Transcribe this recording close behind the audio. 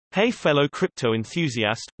Hey fellow crypto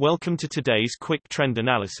enthusiast, welcome to today's quick trend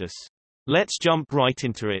analysis. Let's jump right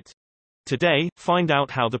into it. Today, find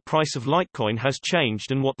out how the price of Litecoin has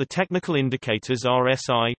changed and what the technical indicators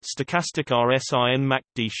RSI, stochastic RSI and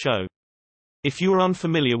MACD show. If you are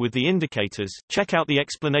unfamiliar with the indicators, check out the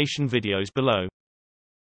explanation videos below.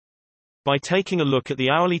 By taking a look at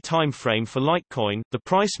the hourly time frame for Litecoin, the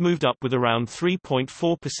price moved up with around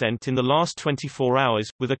 3.4% in the last 24 hours,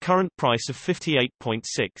 with a current price of 58.6.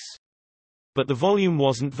 But the volume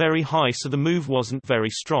wasn't very high, so the move wasn't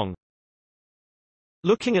very strong.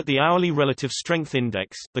 Looking at the hourly relative strength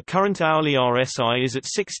index, the current hourly RSI is at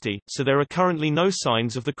 60, so there are currently no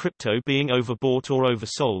signs of the crypto being overbought or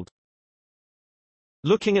oversold.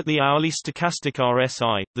 Looking at the hourly stochastic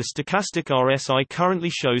RSI, the stochastic RSI currently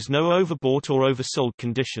shows no overbought or oversold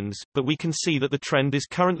conditions, but we can see that the trend is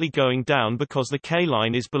currently going down because the K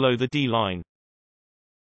line is below the D line.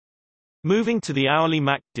 Moving to the hourly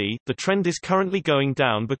MACD, the trend is currently going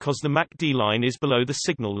down because the MACD line is below the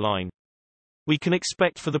signal line. We can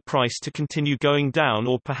expect for the price to continue going down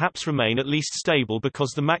or perhaps remain at least stable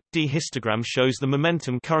because the MACD histogram shows the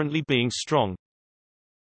momentum currently being strong.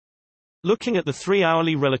 Looking at the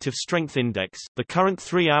 3-hourly relative strength index, the current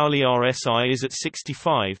 3-hourly RSI is at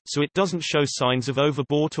 65, so it doesn't show signs of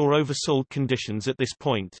overbought or oversold conditions at this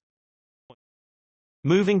point.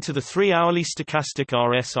 Moving to the 3-hourly stochastic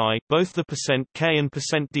RSI, both the %K and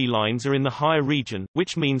 %D lines are in the higher region,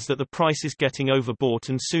 which means that the price is getting overbought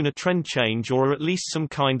and soon a trend change or at least some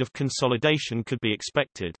kind of consolidation could be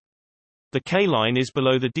expected. The K line is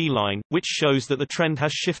below the D line, which shows that the trend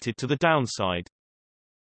has shifted to the downside.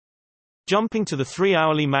 Jumping to the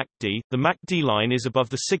 3-hourly MACD, the MACD line is above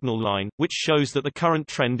the signal line, which shows that the current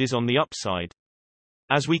trend is on the upside.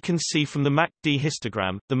 As we can see from the MACD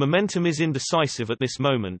histogram, the momentum is indecisive at this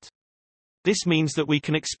moment. This means that we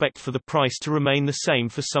can expect for the price to remain the same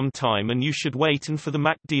for some time, and you should wait and for the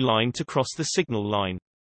MACD line to cross the signal line.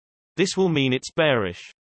 This will mean it's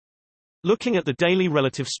bearish. Looking at the daily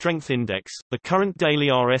relative strength index, the current daily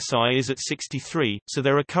RSI is at 63, so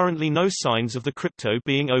there are currently no signs of the crypto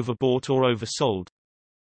being overbought or oversold.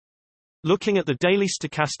 Looking at the daily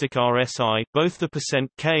stochastic RSI, both the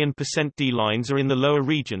 %K and %D lines are in the lower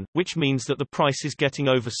region, which means that the price is getting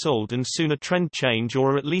oversold and soon a trend change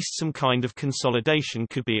or at least some kind of consolidation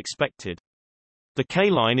could be expected. The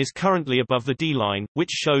K line is currently above the D line,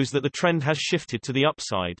 which shows that the trend has shifted to the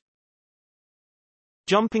upside.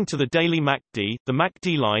 Jumping to the daily MACD, the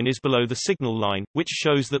MACD line is below the signal line, which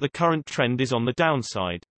shows that the current trend is on the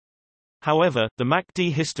downside. However, the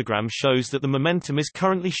MACD histogram shows that the momentum is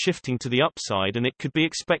currently shifting to the upside, and it could be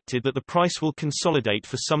expected that the price will consolidate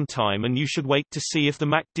for some time, and you should wait to see if the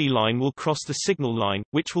MACD line will cross the signal line,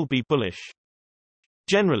 which will be bullish.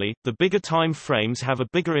 Generally, the bigger time frames have a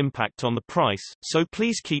bigger impact on the price, so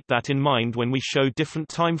please keep that in mind when we show different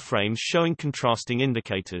time frames showing contrasting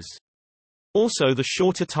indicators. Also, the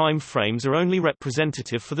shorter time frames are only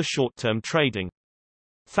representative for the short-term trading.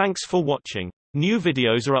 Thanks for watching. New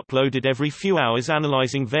videos are uploaded every few hours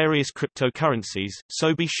analyzing various cryptocurrencies,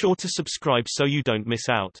 so be sure to subscribe so you don't miss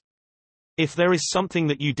out. If there is something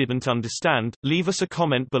that you didn't understand, leave us a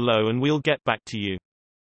comment below and we'll get back to you.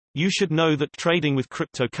 You should know that trading with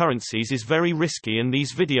cryptocurrencies is very risky, and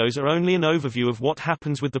these videos are only an overview of what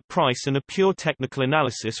happens with the price and a pure technical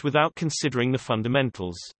analysis without considering the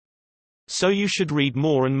fundamentals. So you should read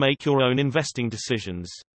more and make your own investing decisions.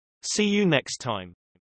 See you next time.